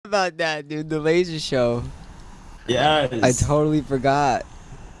about that, dude. The laser show. Yeah. I totally forgot.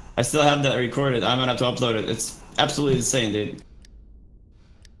 I still have that recorded. I'm gonna have to upload it. It's absolutely insane, dude.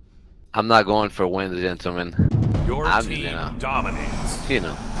 I'm not going for wins, gentlemen. Your I'm team just gonna, dominates. you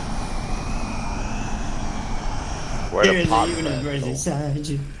know. Where the Here's pot the universe inside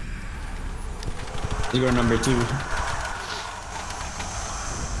you. You're number 2.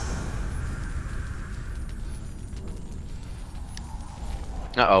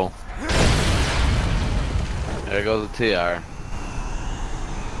 Uh-oh. There goes the TR.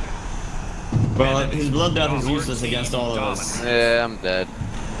 Well, his bloodbath is useless against all of us. Yeah, I'm dead.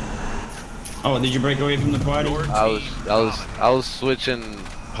 Oh, did you break away from the party? I was switching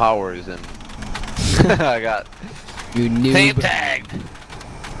powers and I got team tagged.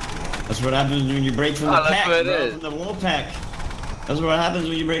 That's what happens when you break from the pack, what it bro, is. from the wolf pack. That's what happens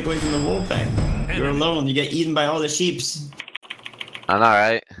when you break away from the wolf pack. You're alone. You get eaten by all the sheeps. I know,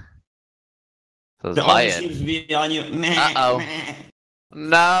 right? So All the sheeps be on you. Uh-oh.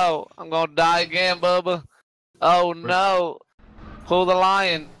 No, I'm gonna die again, Bubba. Oh no. Pull the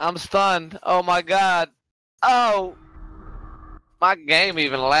lion. I'm stunned. Oh my god. Oh. My game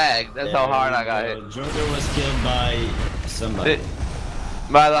even lagged. That's how hard I got hit. Joker was killed by somebody.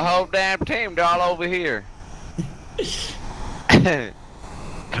 By the whole damn team. They're all over here. Come here.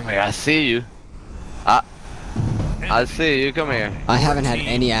 I see you. I see you. Come here. I haven't had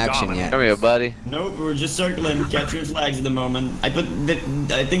any action yet. Come here, buddy. Nope, we're just circling, capturing flags at the moment. I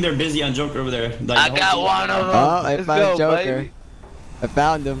think they're busy on Joker over there. Like, I got one of them. Oh, I Let's found go, Joker. baby. I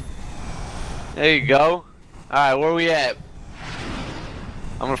found him. There you go. Alright, where we at?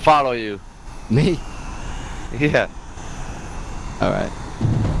 I'm gonna follow you. Me? Yeah. Alright.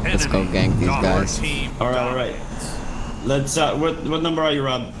 Let's go gank these guys. Alright. Let's, what number are you,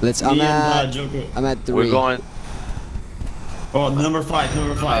 Rob? I'm at Joker. I'm at 3. We're going. Oh, number 5,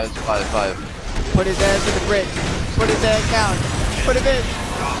 number 5. Five. Put his ass in the brick. Put his ass down. Put him in.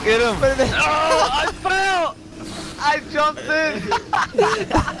 Get him. Put him in. Oh, I fell. I jumped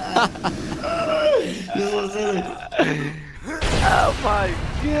in. Oh my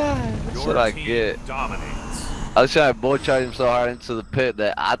god. That's what I get. Dominates. I was trying to bull charge him so hard into the pit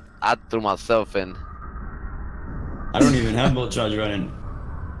that I threw myself in. I don't even have bolt charge running.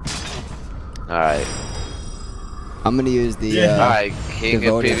 Alright. I'm gonna use the Alright, King of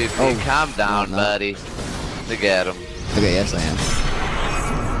devoted. PvP, Oh, calm down, no. buddy. Look at him. Okay, yes I am.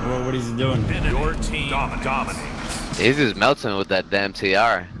 Well, what is he doing? Your team dominates. He's just melting with that damn TR.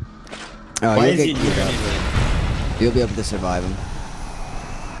 Oh, Why you'll is he get doing killed. anything? You'll be able to survive him.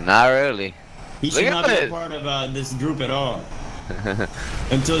 Not really. He should Look not at be a this. part of this group at all.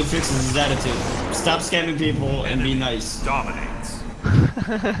 Until he fixes his attitude. Stop scamming people and be nice. Dominates.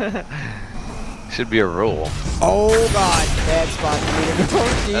 Should be a rule. Oh god, bad spot for me to go.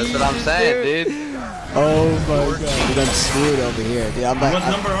 That's what I'm saying, dude. Oh my god. Dude, I'm screwed over here, dude. What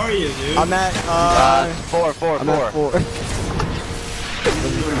number are you, dude? I'm at Four. I'm at 4.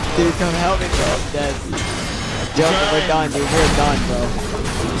 Dude, come help me, bro. I'm dead. Joker, we're done, dude. We're done, bro.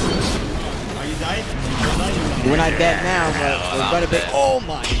 Are you dying? We're not dead now, but we're gonna be. Oh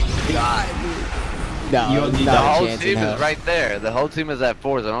my god, dude. No, The not a whole chance in team hell. is right there. The whole team is at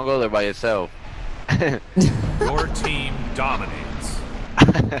 4, so don't go there by yourself. Your team dominates.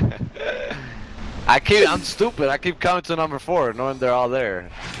 I'm stupid. I keep counting to number 4, knowing they're all there.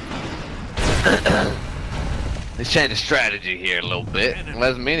 Let's change the strategy here a little bit.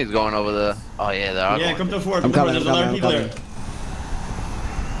 Unless Mini's going over the. Oh yeah, they're all Yeah, going. come to 4. I'm coming, There's a lot of people there.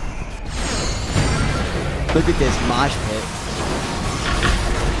 Look at this mosh pit.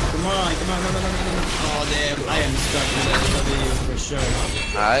 Come on. Oh damn, I am stuck with that W for sure.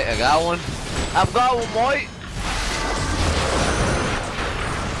 Alright, I got one. I've got one, boy.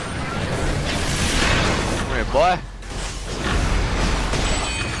 Come here, boy.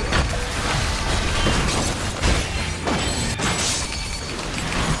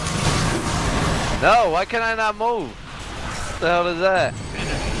 No, why can I not move? What the hell is that?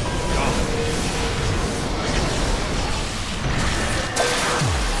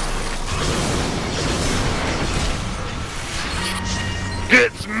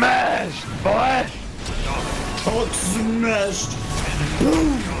 Get smashed, boy! Hulk smashed.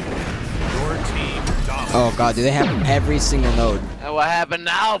 Your team dominates. Oh god, do they have every single node? And what happened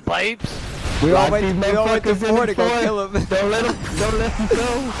now, babes? We all went to 4 to go kill him. Don't let him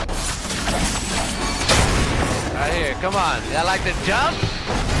go. Right here, come on. Y'all like to jump?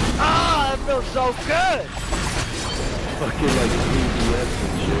 Oh, that feels so good. Fucking like PBS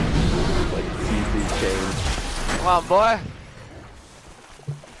and shit. Like PC change. Come on, boy.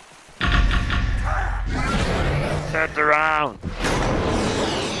 Turn around.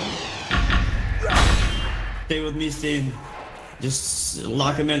 Stay with me, Steve. Just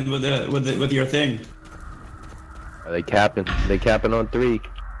lock him in with your thing. Are they capping? They capping on 3.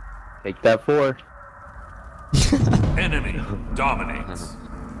 Take that 4. Enemy dominates.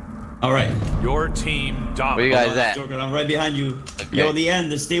 All right. Your team Where you dominates. guys at? Joker, I'm right behind you. Okay. Yo, the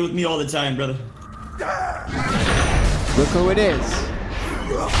end. Stay with me all the time, brother. Look who it is.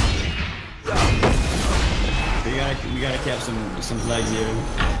 We gotta cap some flags here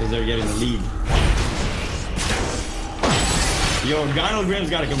because they're getting the lead. Yo, Gauntlgrym's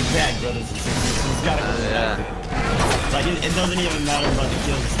gotta come back, brother. He's gotta come back. Like it doesn't even matter about the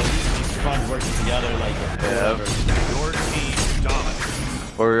kills. Just fun working together, like whatever. Your team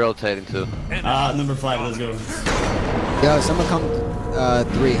dominates. Where are we rotating to? Number 5. Let's go. Yo, someone come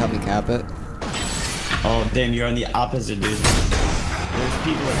 3, help me cap it. Oh damn, you're on the opposite, dude. There's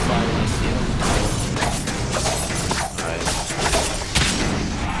people at 5 and I see them.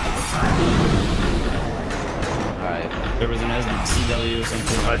 Alright. There was an SCW or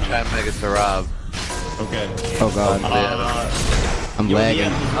something. I'm gonna try and make it to Rob. Okay. Oh god. I'm yo, lagging. the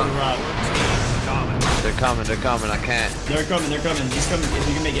end is on Rob. They're coming, I can't. They're coming. Just come if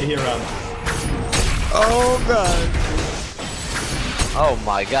you can make it here, Rob. Oh god. Oh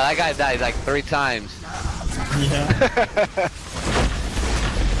my god, that guy died like 3 times. Yeah.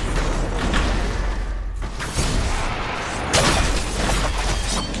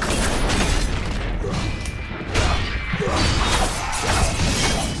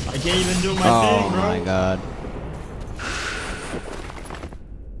 I can't even do my thing, bro. Oh my god.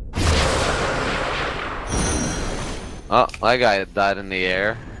 Oh, that guy died in the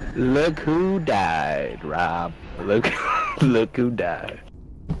air. Look who died, Rob. Look who died.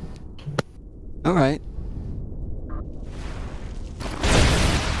 Alright.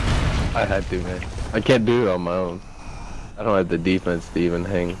 I had to, man. I can't do it on my own. I don't have the defense to even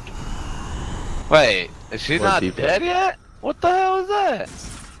hang. Wait, is she Or not defense. dead yet? What the hell is that?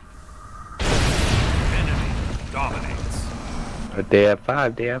 Enemy dominates. But they have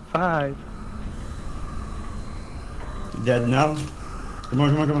 5. They have 5. Dead now? Come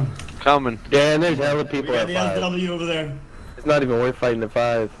on. Coming. Yeah, and there's hella We people got at the 5. SW over there. It's not even worth fighting at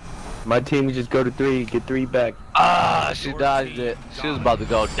 5. My team can just go to 3, get 3 back. Ah, she dodged it. She was about to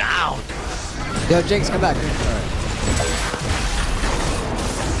go down. Yo, Jinx, come back. Alright.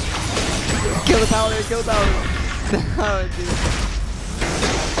 Kill the paladin, kill the paladin. Oh, dude.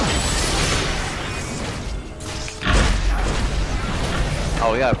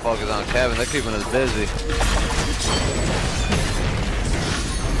 Oh, we gotta focus on Kevin. They're keeping us busy.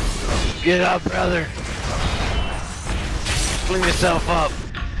 Get up, brother. Clean yourself up.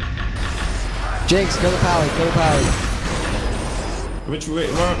 Jinx, kill the paladin, kill the paladin.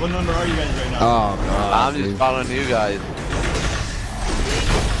 What number are you guys right now? Oh god. I'm just dude. following you guys.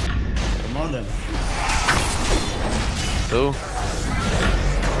 Come on then. Who?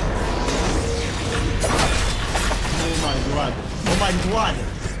 Oh my god.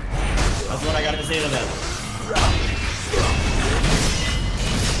 That's what I gotta say to that.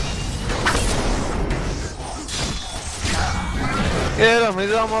 Get him,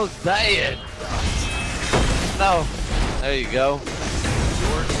 he's almost dead. No. There you go.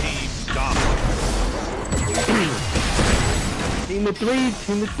 Your team dominates. Team of 3,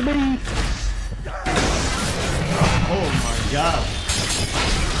 team of 3. Oh my god.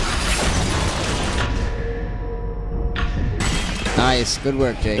 Nice, good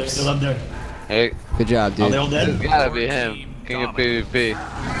work, They're Jinx. still up there. Hey, Good job, Are they dude. all dead? it's gotta be him. King of PvP.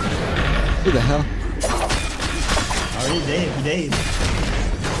 Who the hell? Are you Dave? Dave.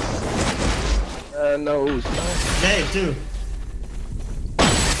 No, Dave too.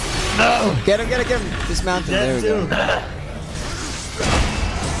 No! Get him, get him. Dismount him. There Dead we too. go.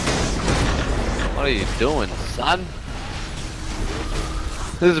 What are you doing, son?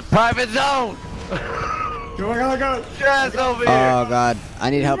 This is a private zone! Go. Yes, over here! Oh god. I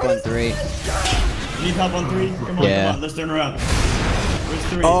need help on 3. You need help on 3? Come on, Yeah. come on. Let's turn around. Where's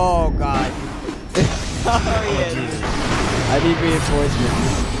 3? Oh god. Oh yeah, dude. I need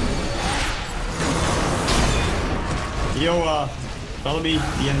reinforcements. Yo, follow me.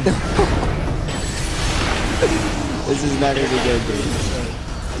 The end. This is not gonna be good, dude.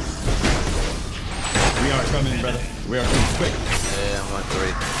 We are coming, brother. We are coming quick. Yeah, I'm on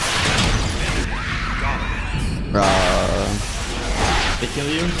 3. They kill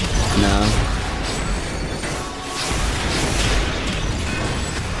you? No.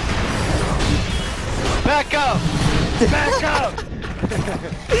 Back up! Back up!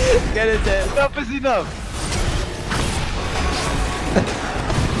 Get it there. Enough is enough!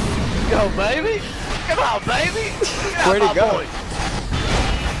 Go, baby! Come on, baby! Get out Where'd he my go? boy.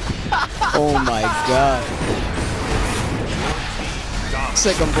 Oh my god.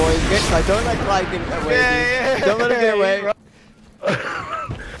 Sick 'em, boys. Don't let Clyde get away. Yeah, Dude. Don't let him get away.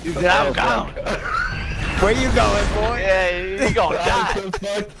 You said I'm gone. Where you going, boy? Yeah, you gonna die.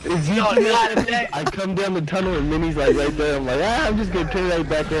 You gonna die today. I come down the tunnel and Minnie's like right there. I'm like, I'm just gonna turn right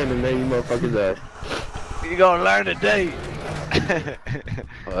back in and then you motherfuckers die. You gonna learn today.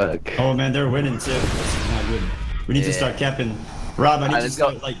 Fuck. Oh man, they're winning too. This is not good. We need to start capping. Rob, I need to let's go.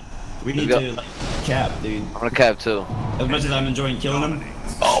 start like. We need to like cap, dude. I'm gonna cap too. As much as I'm enjoying killing them.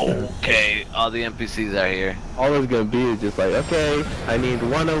 Okay, all the NPCs are here. All it's gonna be is just like, okay, I need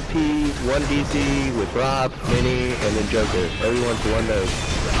 1 OP, 1 DC with Rob, Minnie, and then Joker. Everyone's 1 node.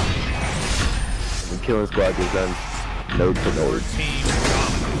 The killing squad is done node to Your node. team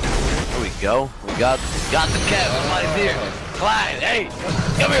dominates. Here we go. We got the cap. Somebody's here. Clyde, hey,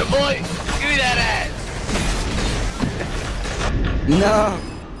 come here, boy. Give me that ass. No.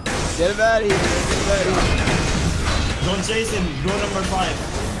 Get him out of here. Get him out of here. Don't chase him. Go number 5.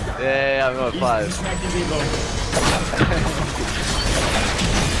 Yeah, I'm going 5. Distracted people.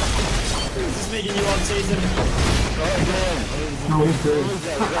 This is making you all chase him. Was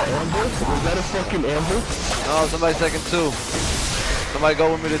that a fucking ambush? Oh, somebody's second 2. Somebody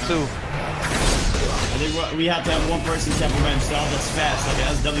go with me to 2. I think we have to have one person tap by himself that's fast, like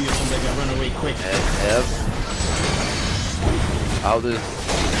an SW or something that run away quick. Yep. I'll the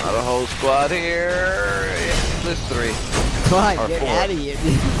whole squad here. Yeah, there's 3. Clyde, Or get 4. out of here.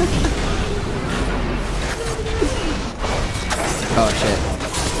 Oh shit.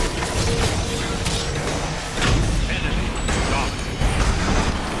 Enemy dominates.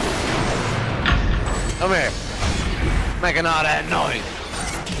 Come here. Making all that noise.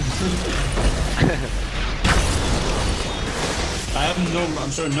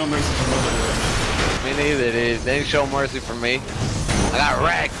 I'm sure no mercy from Robb. Me neither, dude. They didn't show mercy for me. I got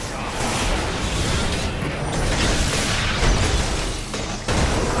wrecked.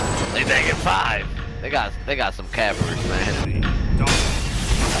 They taking 5. They got some cappers, man. Enemy dominates.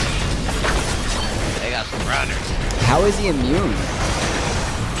 They got some runners. How is he immune?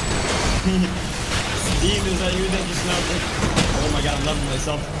 Steve, is that you that just now? Oh my god, I'm loving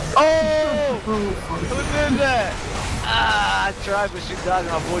myself. Oh! Who did that? Ah, I tried, but she died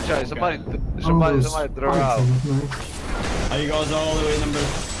in my bull charge. Somebody throw her out. Are you guys all the way number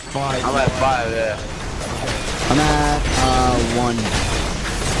 5? I'm at 5, yeah. I'm at 1.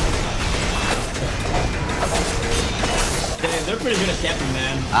 They're pretty good at capping,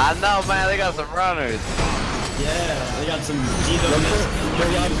 man. I know, man. They got some runners. Yeah, they got some GWs.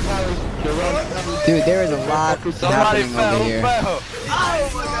 Dude, there is a lot Somebody happening fell. over Who here. fell? Oh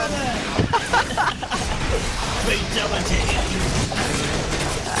my god! Fatality!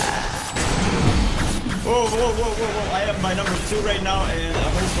 Whoa, whoa, whoa, whoa, whoa. I have my number 2 right now, and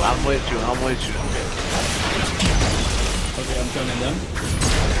I'm with you. I'm with you. Okay, I'm coming them.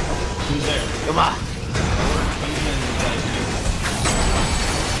 Who's there? Come on.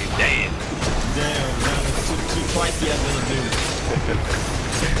 Damn, that was too twice the other dude.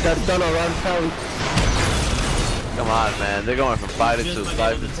 That's done around town. Come on, man. They're going from 5 to 2.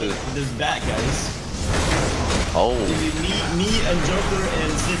 5 to 2. This back, guys. Oh. Me and Joker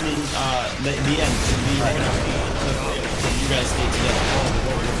and Sydney, the end. You guys stay together.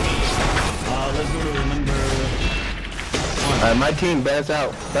 Let's go to number 1. My team, balance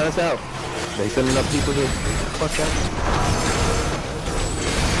out. Balance out. They sending up people to fuck out.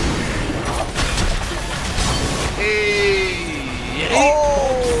 Hey.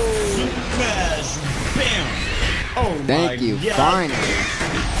 Oh! Smash! Bam! Oh Thank you, finally.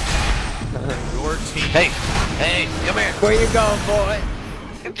 Your team Hey. Hey. Come here. Where you going, boy?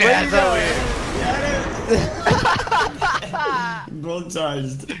 Get your ass over here. Gold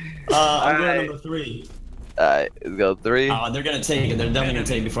charged. I'm going number 3. Alright. Let's go 3. Oh, they're gonna take it. They're definitely gonna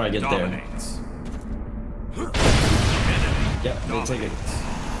take it before I get there. dominates. Yep, they'll take it.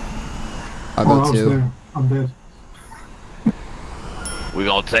 I'll go 2. I'm dead. We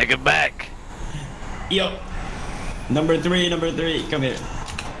gonna take it back. Yo! Number 3, come here.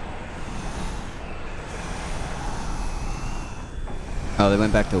 Oh, they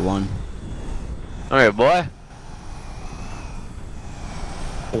went back to 1. Alright, boy.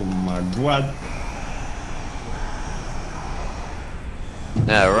 Oh my god.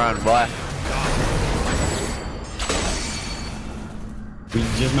 Yeah, run, boy. We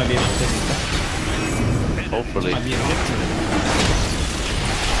just might be able to take it back. Hopefully. Might be a victory.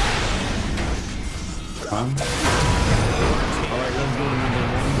 Alright, let's go to number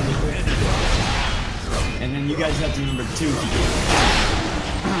 1 really quick. And then you guys have to number 2 to get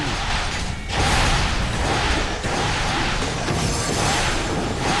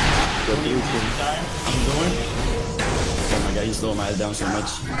I'm going. Oh my my god, he slowed my ass down so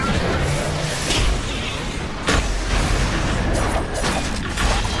much.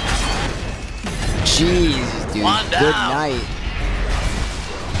 Jesus, dude. One down. Good night.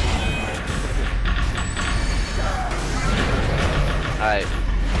 Alright.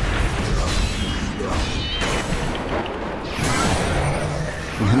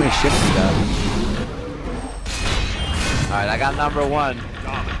 How many ships you got? Alright, I got number 1.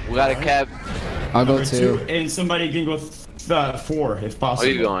 We got a cap. I'll go Number 2. and somebody can go 4 if possible.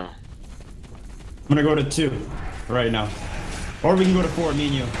 Where you going? I'm gonna go to 2 right now. Or we can go to 4, me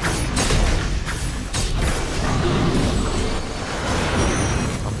and you.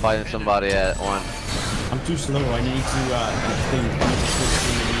 I'm fighting somebody at 1. I'm too slow. I need to think. I need to switch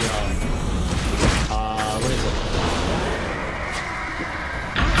to the what is it?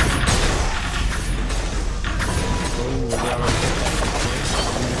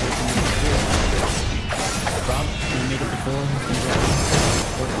 Rob, can you make it to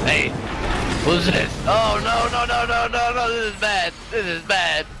 4? Hey, who's this? Oh no, this is bad. This is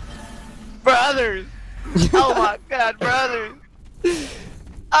bad. Brothers! Oh my god, brothers!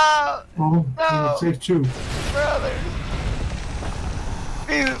 Oh, no! Safe too. Brothers!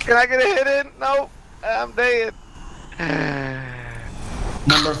 Jesus, can I get a hit in? Nope. I'm dead.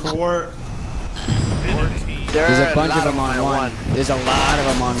 Number 4. There's a bunch of them on 1. There's a lot of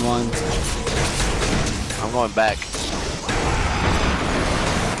them on 1. I'm going back. That's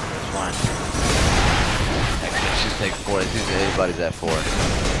fine. Actually, I should take 4. I think everybody's at 4.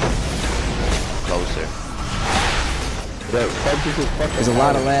 Closer. There's a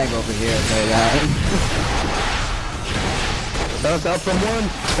lot of lag over here, I'll tell you that. Bounce out from 1.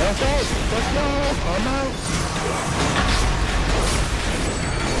 Bounce out. Let's go. I'm out.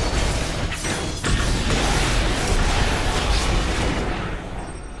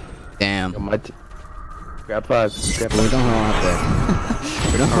 Damn. Grab 5. Grab We 5. don't have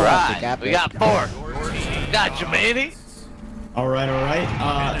to. We don't have to gap Alright, we it. got 4. Got you, matey.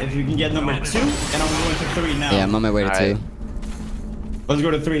 Alright. If you can get number 2, and I'm going to 3 now. Yeah, I'm on my way to Alright. 2. Let's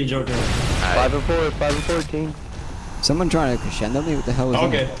go to 3, Joker. 5 and 4. 5 and 14. Someone trying to crescendo me? What the hell was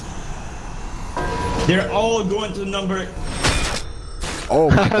Okay. that? They're all going to number. Oh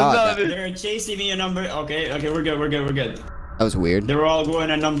my god. No, that, They're chasing me a number. Okay, we're good. that was weird. They were all going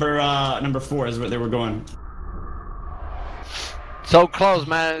to number 4 is what they were going. So close,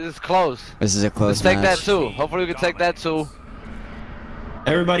 man. It's close. This is a close Let's take that match. too. Hopefully we can take that too.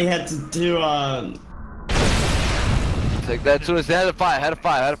 Everybody had to Take that too. It's head of 5. Head of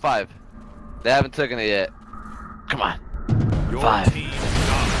 5. Head of 5. They haven't taken it yet. Come on. Your 5. team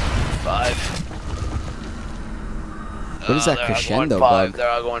dominates. 5. What is that they're all crescendo going 5. bug? They're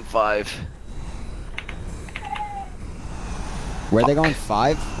all going 5. Where are they going?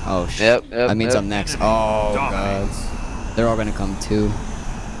 5? Oh shit. Yep. That means yep. I'm next. Oh god. They're all gonna come 2.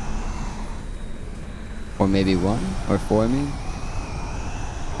 Or maybe 1? Or 4, I mean?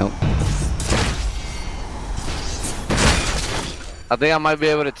 Nope. I think I might be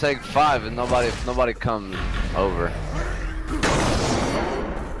able to take 5 if nobody comes over.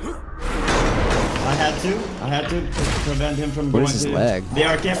 I had to prevent him from What going is this to. lag? They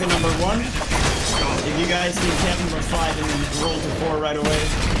are camping number 1. If you guys can camp number 5 and then roll to 4 right away.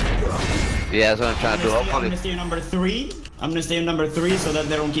 Yeah, that's what I'm trying to do. I'm Hopefully. gonna stay number 3. I'm gonna stay number 3 so that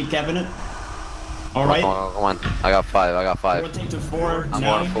they don't keep capping it. All right. Come on. I got 5. I got 5. Rotate to 4 I'm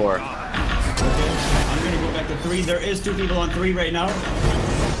now. going 4. Okay. I'm gonna go back to 3. There is 2 people on 3 right now.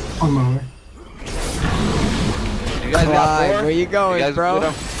 On my way. You guys got Clyde, 4? where you going, guys bro? good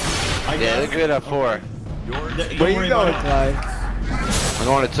on- I Yeah, got they're it. good at 4. Don't Where you worry going, about it. Clyde? I'm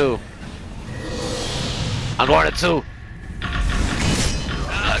going to 2. I'm going to 2.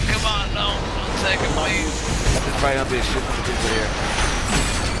 Come on, no. Don't take it, please. There's probably gonna be a shit ton of people here.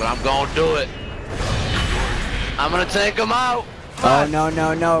 But I'm gonna do it. I'm gonna take them out. Oh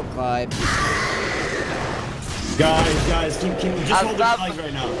no, Clyde. Guys, keep just I hold the stopped flags them.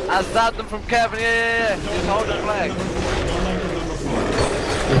 right now. I stopped them from capping. Yeah. Just hold the flag. Don't let them number 4.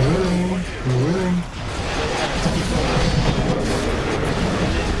 We're winning.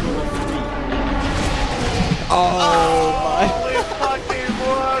 Holy fucking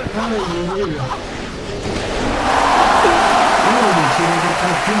what? Hallelujah. Holy shit, I got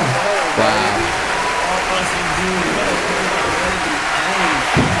 5 kills. Wow. All us and do.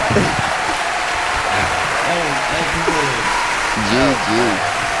 GG.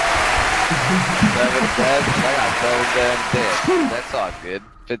 7 deaths. I got 7 damn dead. That's all good.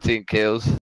 15 kills.